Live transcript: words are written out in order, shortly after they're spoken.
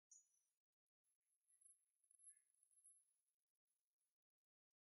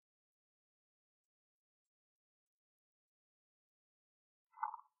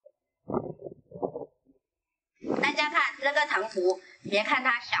大家看这个藤壶，别看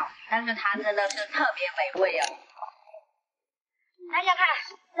它小，但是它真的是特别美味哦。大家看，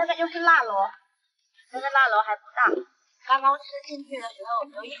这个就是辣螺，这个辣螺还不大，刚刚吃进去的时候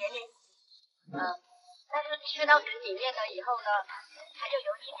有一点点，但是吃到嘴里面了以后呢，它就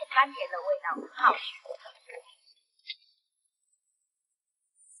有一点甘甜的味道，很好吃。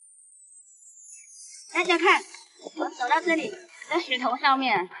大家看，我走到这里，这石头上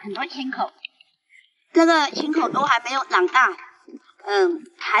面很多青口，这个青口都还没有长大，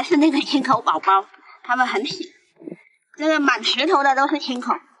还是那个青口宝宝，它们很小。这个满石头的都是青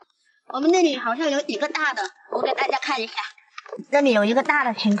口，我们那里好像有几个大的，我给大家看一下，这里有一个大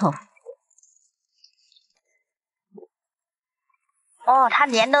的青口。哦，它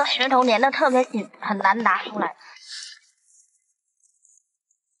粘的石头粘的特别紧，很难拿出来。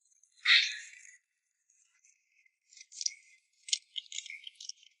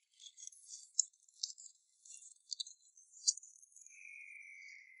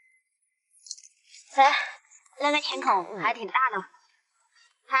那个青口还挺大的，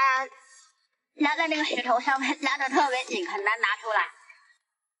它压在那个石头上面，压的特别紧，很难拿出来。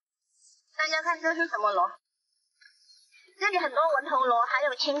大家看这是什么螺？这里很多纹头螺，还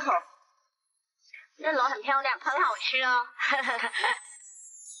有青口。这螺很漂亮，很好吃哦。这还是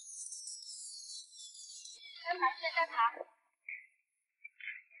这条，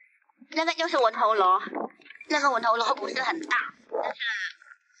那个就是纹头螺，那个纹头螺不是很大，但是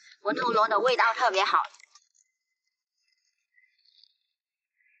纹头螺的味道特别好。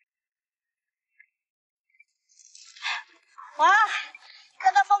哇，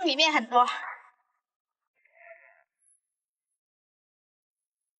这个缝里面很多。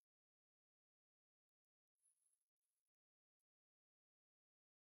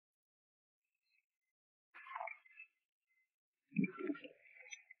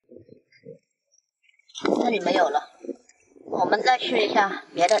这里没有了，我们再去一下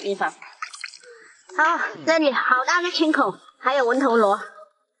别的地方。这里好大个青口，还有纹头螺。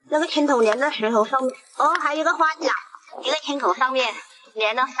那个青口连在石头上面，还有一个花甲，一个青口上面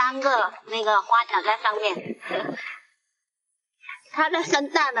连了3个那个花甲在上面。它的生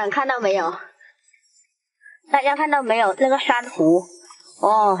蛋呢，看到没有？大家看到没有？那个珊瑚，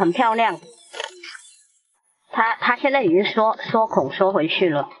很漂亮。它现在已经缩孔缩回去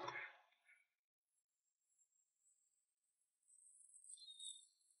了。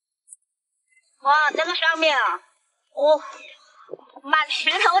哇，这个上面啊，满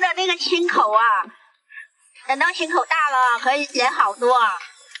石头的那个青口啊，等到青口大了可以连好多啊。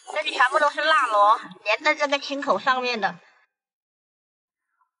这里全部都是辣螺，连在这个青口上面的。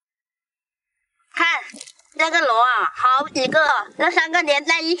看这个螺啊，好几个，这3个连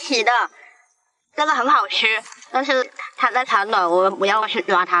在一起的，这个很好吃，但是它在产卵，我们不要去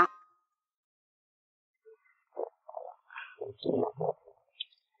抓它。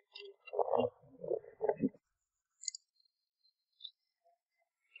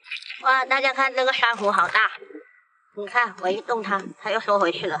哇，大家看这个珊瑚好大，你看我一动它，它又缩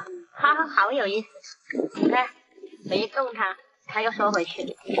回去了，哈哈，好有意思。你看我一动它，它又缩回去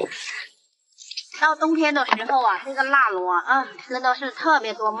了。到冬天的时候啊，这个辣螺啊，真的是特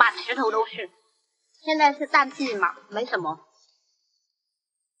别多，满石头都是。现在是淡季嘛，没什么。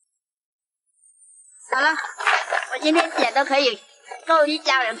好了，我今天捡的可以够一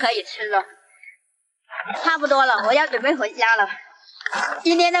家人可以吃了，差不多了，我要准备回家了。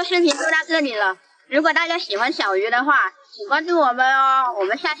今天的视频就到这里了，如果大家喜欢小鱼的话，请关注我们哦，我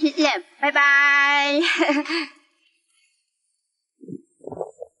们下期见，拜拜。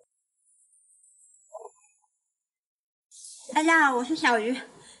大家好，我是小鱼，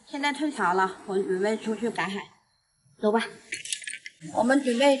现在退潮了，我准备出去赶海，走吧，我们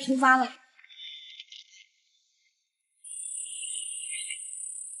准备出发了。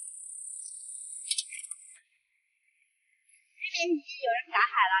这边已经有人赶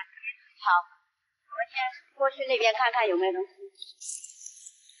海了，这边退潮，我们先过去那边看看有没有东西。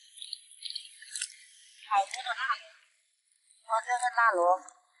好多的辣螺，哇，这个辣螺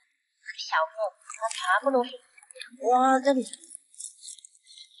很小个，它全部都是。哇，这里，哇，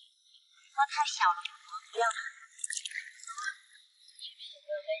太小了，我不要它。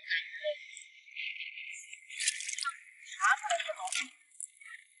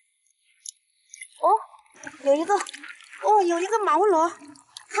有一个毛螺，看，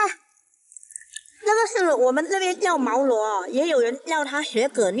那个是我们这边叫毛螺，也有人叫它雪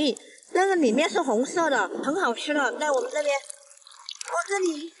蛤蜊，那个里面是红色的，很好吃的，在我们这边。这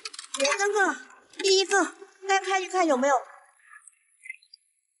里有那个第一个，再看一看有没有。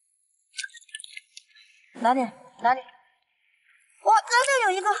哪里？哇，真的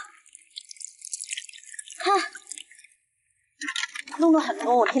有一个！看，弄了很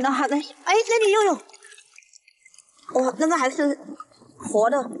多，我听到它在，哎，这里又有，哇，那个还是活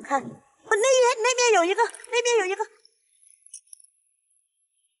的，看，那边有一个，那边有一个，这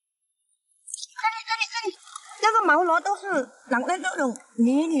里，那个毛螺都是养在这种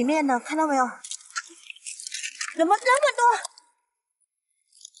泥里面的，看到没有？怎么这么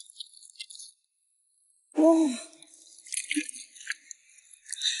多？哇！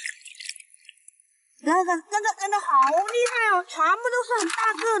那个真的好厉害哦，全部都是很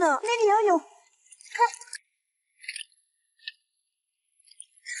大个的，那里也有，看，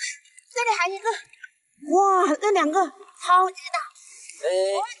这里还有一个，哇，这两个超级大，哦，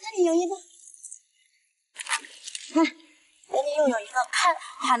这里有一个，看，这里又有一个，看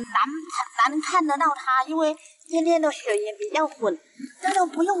很难看得到它，因为今天的水也比较浑，这都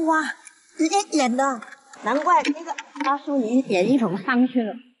不用挖，直接捡的，难怪那个阿叔已经捡一桶上去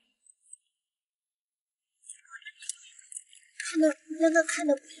了。那个看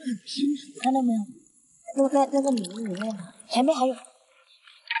的不是很清楚，看到没有？都在那个泥里面呢。前面还有，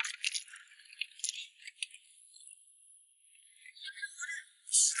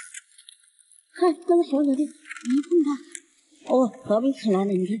看这个小小的，一碰它，哦，何必可来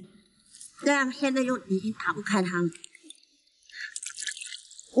了？你看，这样现在又已经打不开它了。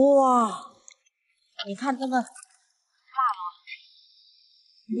哇，你看这个辣螺，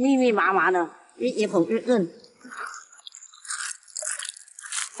密密麻麻的，越捧越硬。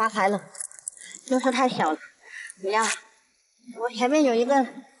发财了，就是太小了，不要。我前面有一个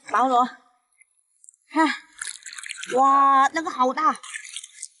毛螺，看，哇，那个好大，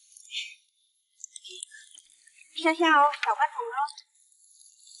下下哦，小半桶哦。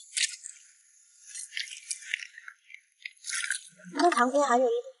那旁边还有一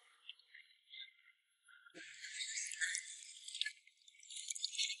个，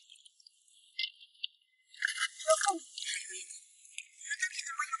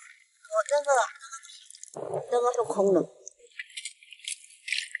这个是空的，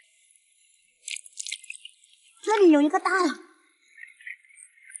这里有一个大的，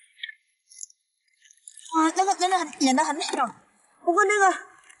哇，那个真的演得很小，不过那个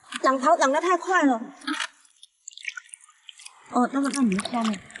长潮长得太快了。哦，那里下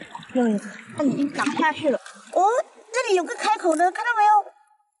面又有一个，它已经长下去了。哦，这里有个开口的，看到没有？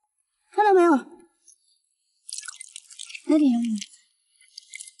看到没有？这里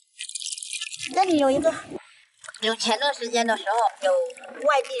有一个。有前段时间的时候，有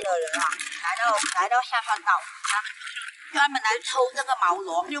外地的人啊，来到下川岛，专门来抽这个毛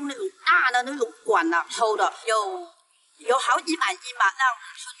螺，用那种大的那种管啊抽的，有好几百斤吧，让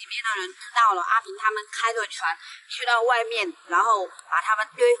村里面的人知道了。阿平他们开着船去到外面，然后把他们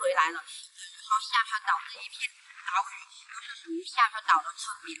追回来了。说下川岛这一片岛屿都是属于下川岛的村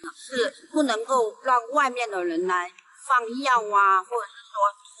民的，是不能够让外面的人来放药啊，或者是说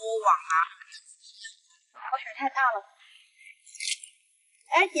拖网啊。河水太大了，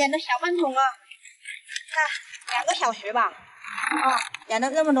哎，捡的小半桶啊，看2个小时吧，捡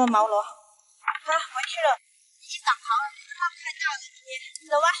了这么多毛螺，回去了，已经长潮了，放太大了，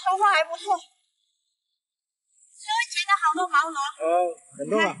走吧，收获还不错，是不是捡了好多毛螺？很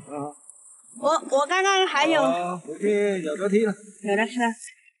多啊。我刚刚还有，回去有得吃了，有的吃了。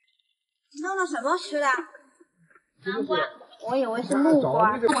你弄了什么吃的？南瓜，我以为是木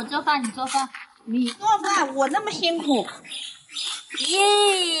瓜。我做饭，你做饭。你做饭，我那么辛苦。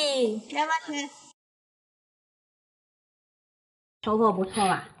耶，要不要吃？收获不错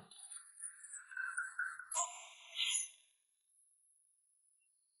吧？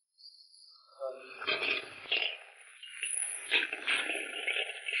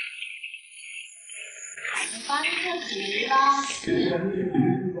你帮这洗啦。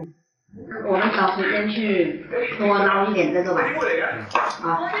我们找时间去多捞一点这个吧。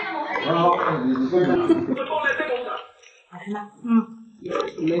好吃吗？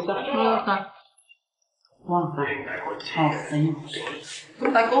没事。哇塞，好肥哦！这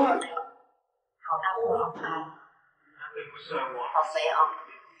大锅啊！好大锅，好大，好肥啊！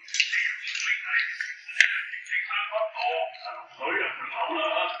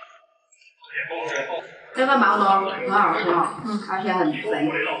这个毛螺很好吃哦，而且很肥，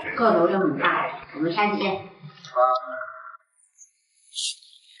个头又很大。我们下期见。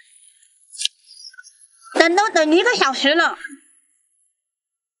等都等1个小时了。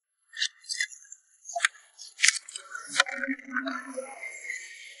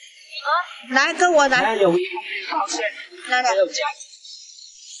来，跟我来。有一来来。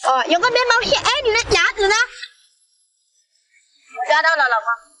哦，有个面包屑，哎，你的夹子呢？我抓到了，老公。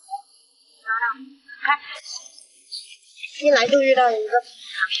抓到，看，一来就遇到一个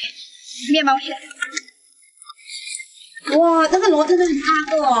面包屑。哇，这个螺真的很大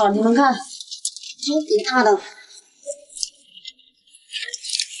个哦，你们看，超级大的。天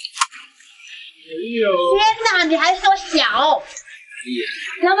哪，你还说小？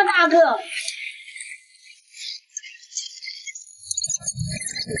那么大个。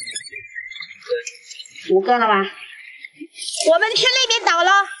5个了吧？我们去那边找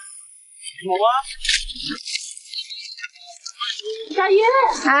了。好啊。小鱼，啊！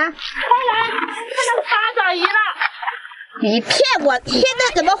快来，看到八爪鱼了！你骗我！现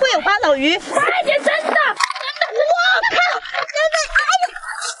在怎么会有八爪鱼？快点，真的，我靠！真的！哎呀，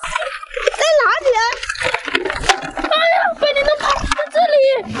在哪里啊？哎呀，被你们跑到这里！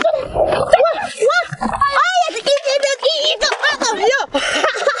哎呀，这今天的第1个八爪鱼哦！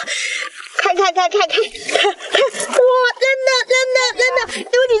看！哇，真的，你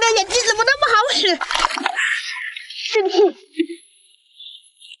的眼睛怎么那么好使？生气！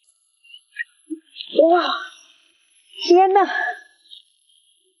哇！天哪！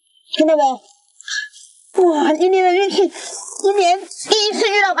看到没？哇，今年的运气，今年第1次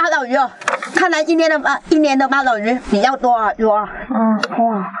遇到八爪鱼哦。看来今年的八爪鱼比较多啊，哇！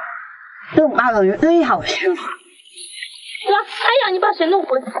这种八爪鱼最好吃了。哇！哎呀，你把水弄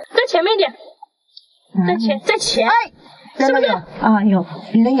滚，在前面一点，在前，是不是？啊，有。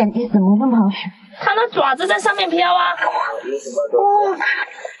你的眼睛怎么那么好使？它那爪子在上面飘啊！哇，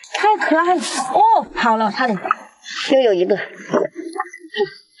太可爱了！哦，好了，差点，又有一个。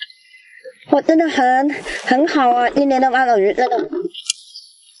我真的很好啊！今年的八爪鱼真的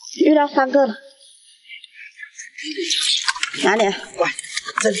遇到3个了。哪里？喂，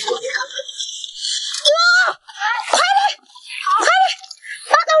这里多一个。哇！快点！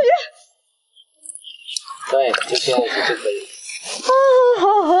八爪鱼！对，就这样子就可以。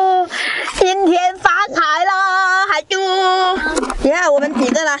今天发财了，海珠！你看我们几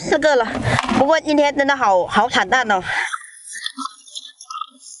个了，4个了。不过今天真的好惨淡哦。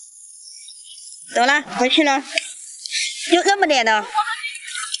走了，回去了。就这么点的，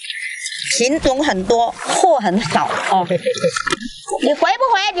品种很多，货很少哦。你回不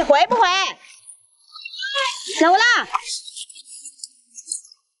回？走了。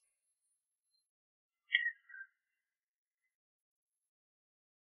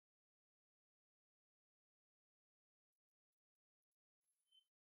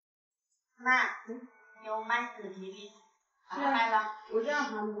妈，有买纸皮的，买了。我这样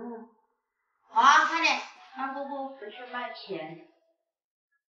还没有。好啊，快点，让姑姑回去卖钱。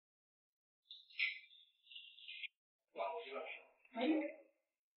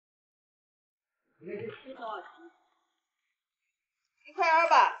是多少钱？1块2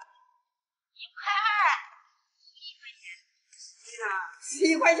吧。1块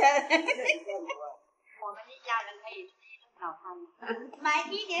2。11块钱。我们一家人可以吃一顿早餐。买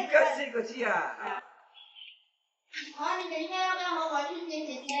一点粉。这个鸡啊。好，你等一下要不要和我去接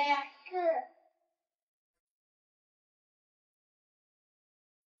姐姐呀？是。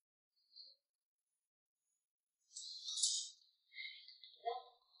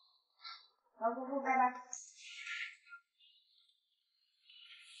好，姑姑，拜拜。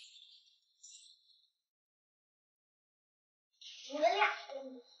你们俩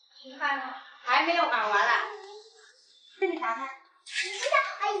吃饭了？还没有搞完啦。这里打开。哎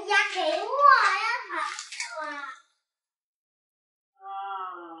呀，给我呀，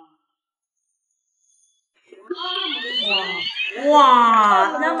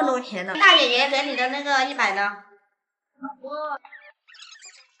哇，那么多钱呢！大爷爷给你的那个100呢？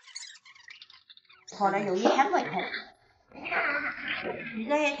可能有1000块钱。你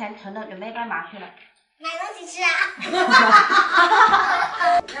这些钱存了准备干嘛去了？买东西吃啊！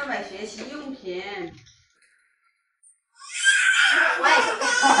要买学习用品。喂，我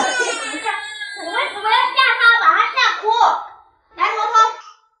为什么要吓他，把他吓哭？来，头头，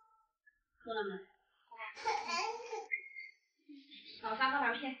做了没？炒3个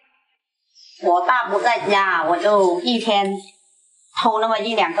螃蟹。我爸不在家，我就一天偷那么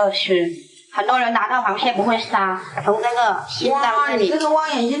1、2个吃。很多人拿到螃蟹不会杀，从这个心脏这里，你这个望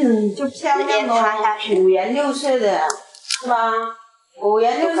远镜就漂直接亮插下去，5颜6色的，是吧？5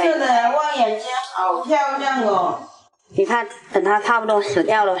颜6色的望远镜好漂亮哦。你看，等它差不多死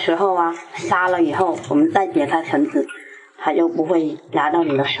掉的时候啊，杀了以后，我们再解开绳子，它就不会压到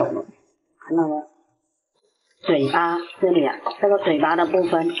你的手了，看到吗？嘴巴这里啊，这个嘴巴的部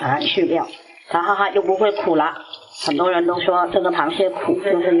分把它去掉，然后它就不会苦了。很多人都说这个螃蟹苦，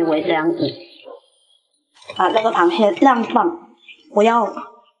就是因为这样子。把这个螃蟹这放，不要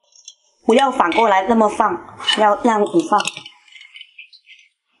反过来这么放，要这样子放，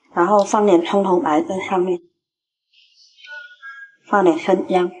然后放点葱头白在上面，放点生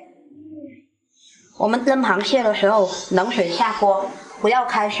姜。我们蒸螃蟹的时候，冷水下锅，不要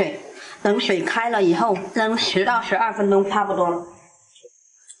开水，等水开了以后，蒸10到12分钟差不多了。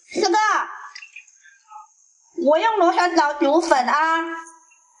师哥，我用螺旋藻煮粉啊，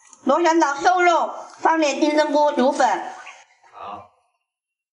螺旋藻瘦肉，放点金针菇煮粉。好。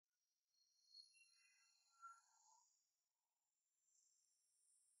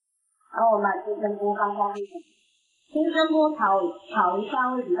然后我把金针菇放下去，金针菇炒一下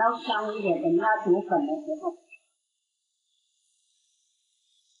会比较香一点，等它煮粉的时候。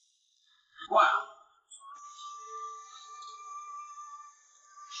哇！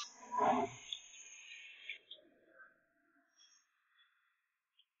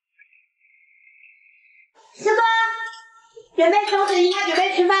师哥，准备收拾一下，准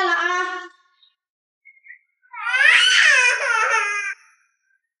备吃饭了啊！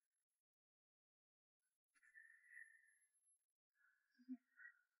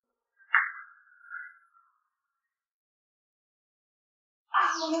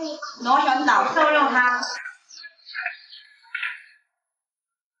螺旋藻瘦肉汤。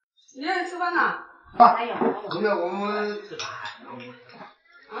你要吃饭呢？还有。今天我们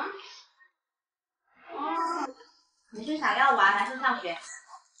啊？哦。你是想要玩还是上学？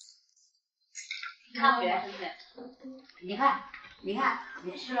上学是不是？你看，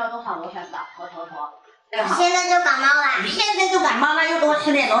你吃了多少螺旋藻？坨。现在就感冒了。现在就感冒了，又多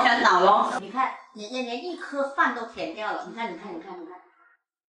吃点螺旋藻喽。你看，你连一颗饭都舔掉了。你看。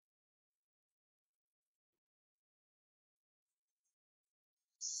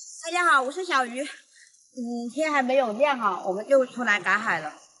大家好，我是小鱼。天还没有亮好，我们就出来赶海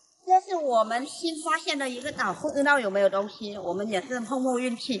了。这是我们新发现的一个岛，不知道有没有东西，我们也是碰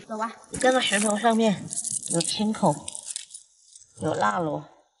运气，走吧。这个石头上面有青口，有辣螺。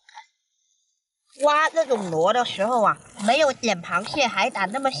挖这种螺的时候啊，没有捡螃蟹、海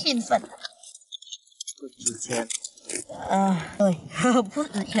胆那么兴奋。不值钱。对，不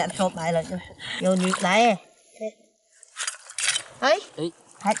值钱，说白了就是有鱼来哎，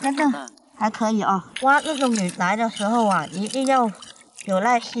还真的还可以啊。挖这种鱼来的时候啊，一定要有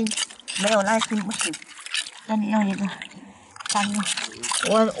耐心，没有耐心不行。这里要一个3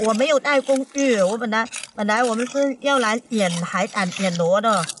个。我没有带工具，我本来我们是要来捡海胆、捡螺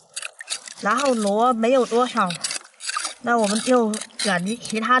的，然后螺没有多少，那我们就转移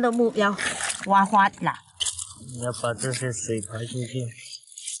其他的目标，挖花甲。你要把这些水排出去。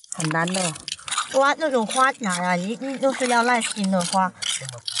很难的。挖这种花甲呀，一定就是要耐心的挖，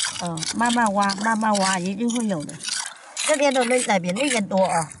慢慢挖，一定会有的。这边的那边多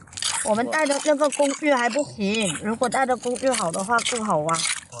啊，我们带的那个工具还不行，如果带的工具好的话更好挖。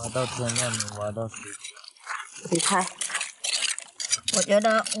挖到天亮，你挖到水。你猜？我觉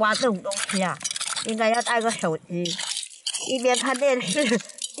得挖这种东西啊，应该要带个手机，一边看电视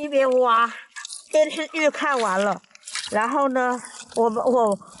一边挖。电视剧看完了，然后呢，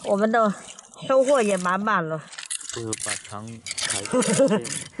我们的收获也满了。就把肠排出去。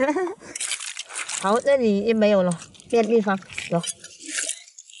好，这里也没有了，变地方走。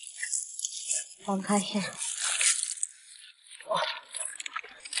放开一下。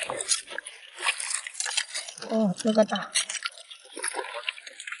哦，这个大。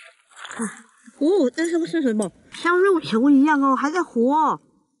这是不是什么？像肉球一样哦，还在活，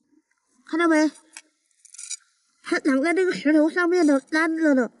看到没？它长在那个石头上面的，粘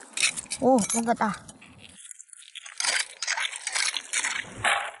着的。哦，那个大。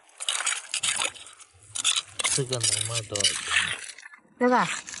这个能卖多少钱？这个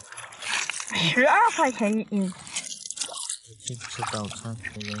12块钱一斤。去吃早餐，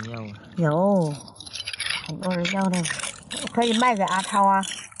有人要啊？有，很多人要的，可以卖给阿超啊，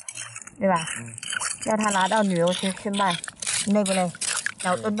对吧？叫他拿到旅游区去卖，累不累？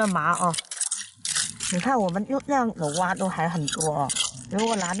小吨的麻哦。你看我们就这样子挖都还很多哦，如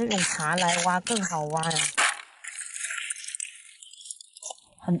果拿那种耙来挖更好挖呀，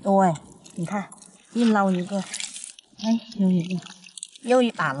很多哎，你看一捞一个，有一个，又一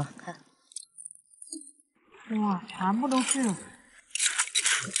把了，看，哇，全部都是，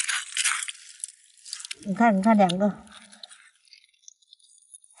你看2个，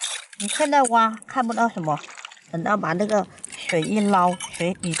你现在挖看不到什么，等到把那个水一捞，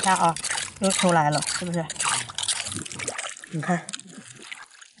水底下啊。又出来了，是不是？你看，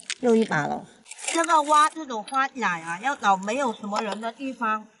又一把了。这个挖这种花甲呀，要找没有什么人的地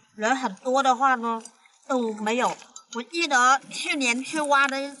方，人很多的话呢，都没有。我记得去年去挖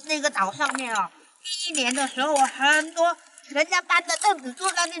的那个岛上面啊，第1年的时候很多人家搬着凳子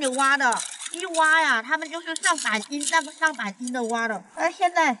坐在那里挖的，一挖呀，他们就是上百斤的挖的。而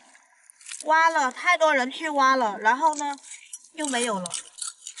现在挖了太多人去挖了，然后呢，又没有了。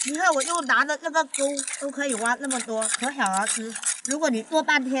你看，我就拿着这个钩都可以挖那么多，可想而知，如果你做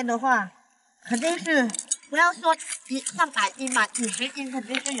半天的话，肯定是不要说上百斤嘛，几十斤肯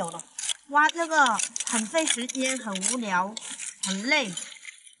定是有的。挖这个很费时间，很无聊，很累。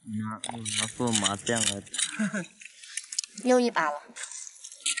拿副麻将来。又一把了。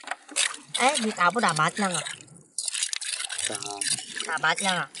哎，你打不打麻将啊？打麻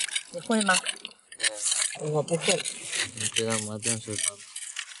将啊？你会吗？我不会。你知道麻将是什么？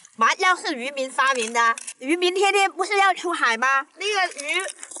麻将是渔民发明的，渔民天天不是要出海吗？那个鱼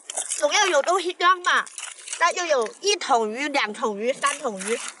总要有东西装嘛，那就有1桶鱼、2桶鱼、3桶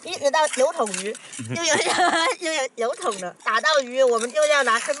鱼，一直到9桶鱼，就有9桶的。打到鱼我们就要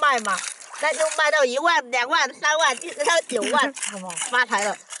拿去卖嘛，那就卖到1万、2万、3万，一直到9万，发财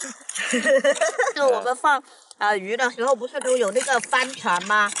了。就我们放鱼的时候，不是都有那个帆船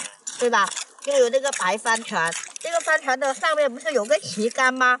吗？对吧？就有那个白帆船，这个帆船的上面不是有个旗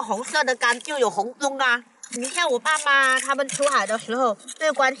杆吗？红色的杆就有红中啊。你像我爸妈他们出海的时候，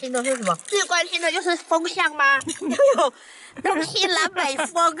最关心的是什么？最关心的就是风向吗？要有东西南北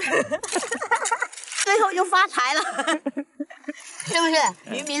风，最后就发财了，是不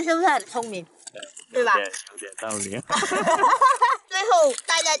是？渔民是不是很聪明？对吧？有点道理。最后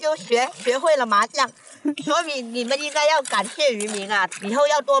大家就学会了麻将，所以你们应该要感谢渔民啊！以后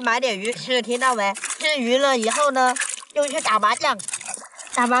要多买点鱼吃，听到没？吃鱼了以后呢，就去打麻将，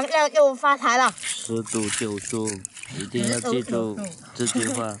打麻将就发财了。10赌9输，一定要记住这句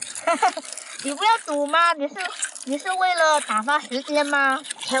话。你不要赌吗？你是为了打发时间吗？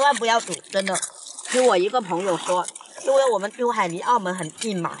千万不要赌，真的。听我一个朋友说。因为我们珠海离澳门很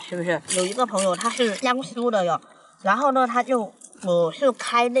近嘛，是不是？有一个朋友他是江苏的哟，然后呢，他就是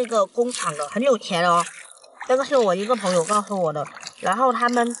开那个工厂的，很有钱哦。这个是我一个朋友告诉我的。然后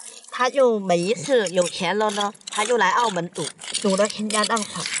他就每一次有钱了呢，他就来澳门赌得倾家荡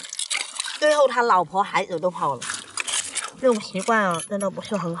产，最后他老婆孩子都跑了。这种习惯啊，真的不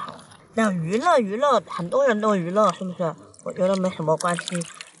是很好。那娱乐，很多人都娱乐，是不是？我觉得没什么关系。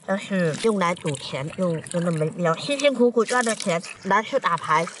但是用来赌钱就真的没必要，辛辛苦苦赚的钱拿去打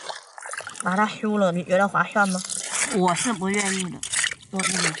牌，把它输了，你觉得划算吗？我是不愿意的，做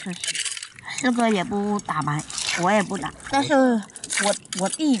这种事情。师哥也不打牌，我也不打。但是我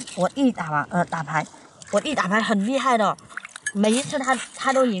弟打牌，我弟打牌很厉害的，每一次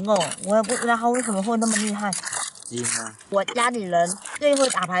他都赢哦，我也不知道他为什么会那么厉害。赢啊！我家里人最会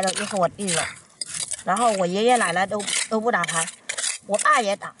打牌的就是我弟了，然后我爷爷奶奶都不打牌。我爸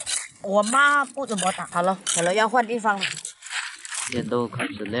也打，我妈不怎么打。好了，可能要换地方了。天都开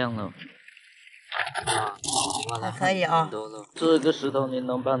始亮了。还可以啊。这个石头你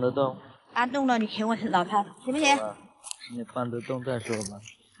能搬得动？搬动了，你请我吃早餐，行不行？你搬得动再说吧。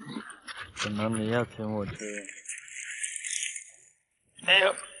可能你要请我吃。哎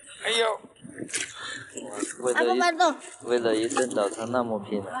呦！搬不搬动？为了一顿早餐那么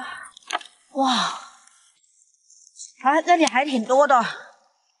拼。哇！这里还挺多的，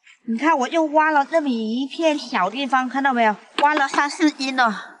你看我又挖了这么一片小地方，看到没有？挖了3、4斤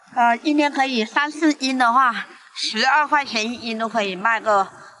了，今天可以3、4斤的话，12块钱1斤都可以卖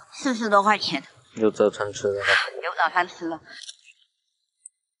个40多块钱。有早餐吃了。有早餐吃了，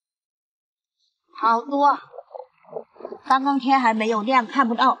好多。刚刚天还没有亮，看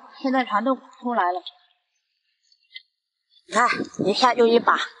不到，现在全都出来了。你看，一下就一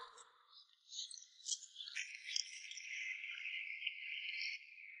把。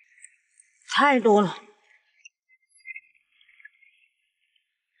太多了。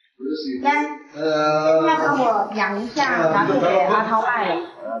现在帮我养一下，拿去给阿涛卖了。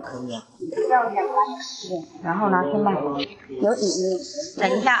可以啊。要2万，然后拿去卖。你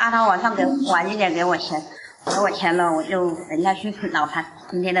等一下，阿涛晚上晚一点给我钱，给我钱了，我就等一下去吃早餐。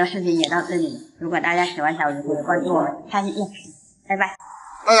今天的视频也到这里了，如果大家喜欢小鱼，可以关注我们，下期见，拜拜。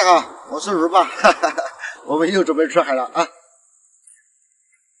大家好，我是鱼爸，我们又准备出海了啊。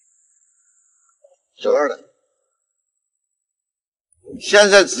92的，现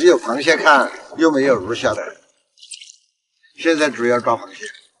在只有螃蟹看，又没有鱼下来。现在主要抓螃蟹。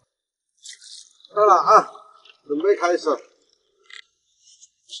到了啊，准备开始。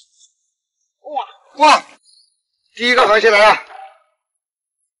哇！第一个螃蟹来了，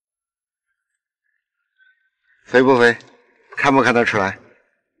肥不肥？看不看得出来？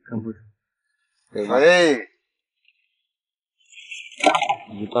看不出。肥。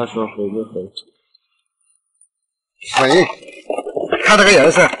你爸说肥不肥？肥，看这个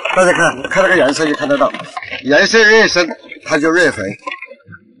颜色，大家看这个颜色就看得到，颜色越深它就越肥。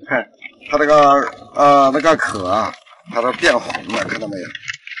看它那个壳啊，它都变红了，看到没有？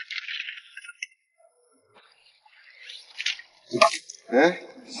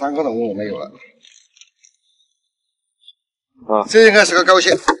 3个龙我没有了。啊，这应该是个高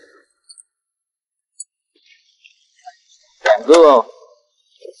蟹。2个哦。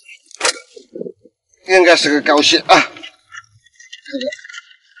应该是个高蟹啊。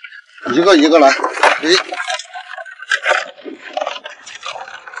一个一个来，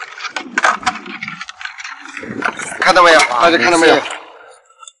看到没有？大家看到没有？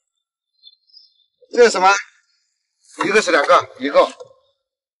这是什么？一个是2个，一个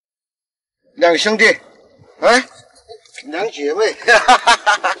2兄弟，哎，2姐妹，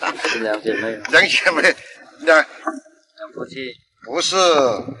是2姐妹。2姐妹，2夫妻。不是，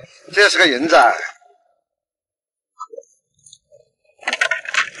这是个人仔。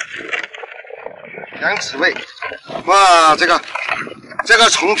2姊妹，哇，这个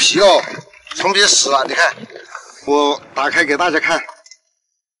虫皮哦，虫皮死了，你看，我打开给大家看，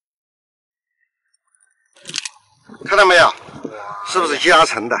看到没有？是不是加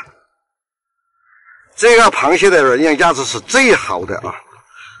成的？这个螃蟹的营养价值是最好的啊！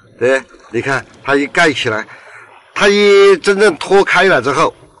对，你看它一盖起来，它一真正脱开了之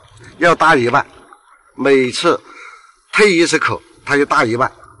后，要大1半，每次褪一次口，它就大1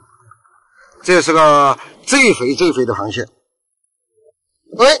半。这是个最肥的螃蟹。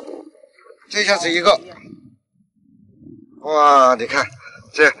喂，这下是一个。哇，你看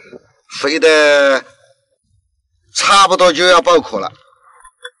这肥的差不多就要爆壳了。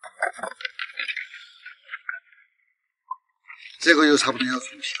这个又差不多要出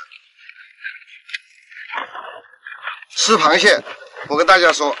皮了。吃螃蟹，我跟大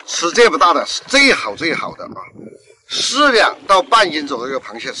家说，吃这么大的是最好的啊，4两到半斤左右的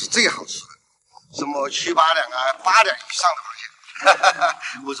螃蟹是最好吃的。什么7、8两啊，8两以上的螃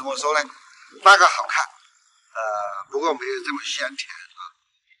蟹，我怎么说呢？那个好看，不过没有这么鲜甜啊。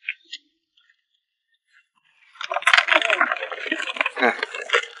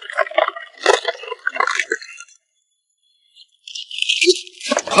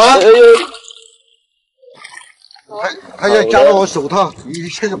好，他要夹到我手套，一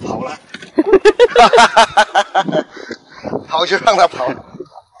下就跑了，跑就让他跑。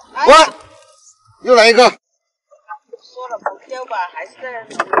哇！又来一个，说了不丢吧，还是这样。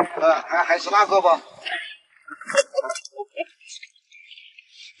还是那个吧。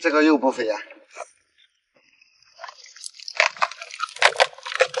这个又不肥呀。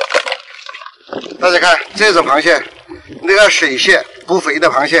大家看这种螃蟹，那个水蟹不肥的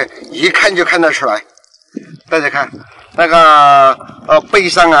螃蟹，一看就看得出来。大家看那个背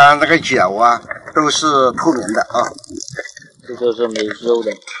上啊，那个角啊，都是透明的啊。这就是没肉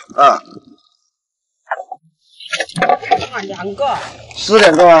的。啊。2个，是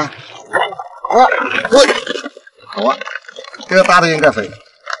2个啊！好啊，这个大的应该肥，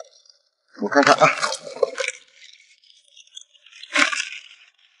我看看啊，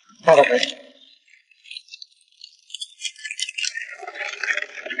大的肥。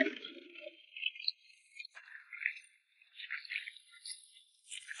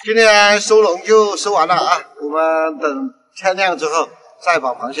今天收笼就收完了啊，我们等天亮之后再把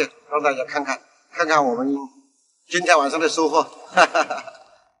螃蟹让大家看看我们今天晚上的收获，哈哈哈。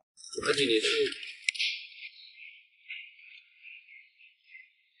而且你是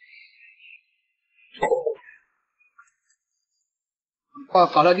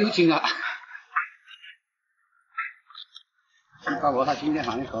搞了6斤了。大伯他今天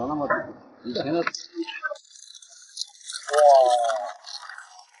好像搞了那么多，以前的。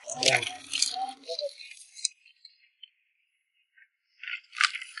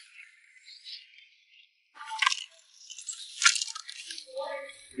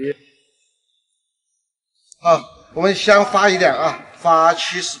哇！我们先发一点啊，发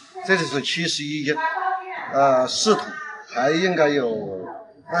70，这里是71斤，4桶，还应该有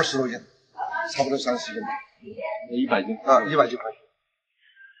20多斤，差不多30斤吧，100斤啊，100斤。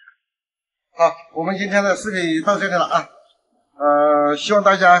好，我们今天的视频到这里了啊，希望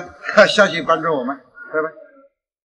大家下期关注我们，拜拜。